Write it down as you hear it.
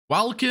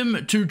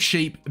Welcome to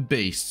Cheap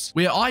Beasts,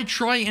 where I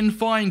try and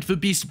find the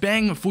best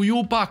bang for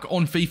your buck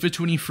on FIFA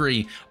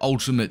 23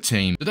 Ultimate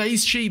Team.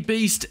 Today's Cheap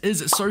Beast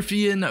is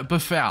Sofiane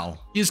Boufal.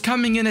 He is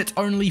coming in at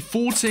only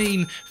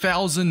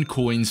 14,000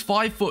 coins,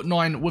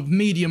 5'9" with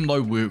medium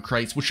low work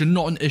rates, which are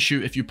not an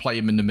issue if you play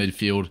him in the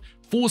midfield.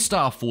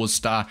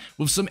 4-star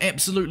with some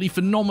absolutely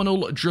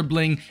phenomenal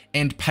dribbling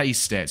and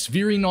pace stats.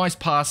 Very nice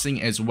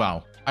passing as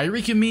well. I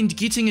recommend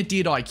getting a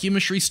Deadeye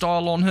chemistry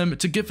style on him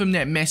to give him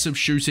that massive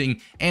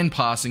shooting and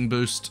passing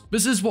boost.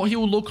 This is what he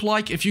will look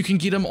like if you can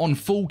get him on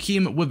full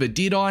chem with a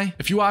Deadeye.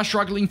 If you are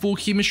struggling for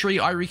chemistry,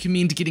 I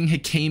recommend getting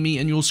Hakimi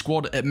in your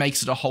squad. It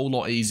makes it a whole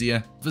lot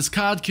easier. This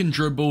card can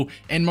dribble,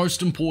 and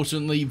most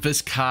importantly,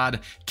 this card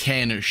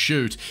can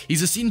shoot.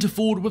 He's a centre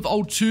forward with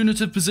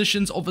alternative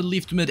positions of a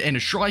left mid and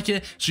a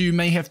striker, so you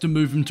may have to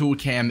move him to a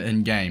cam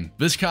in game.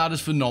 This card is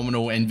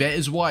phenomenal, and that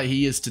is why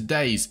he is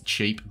today's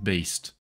Cheap Beast.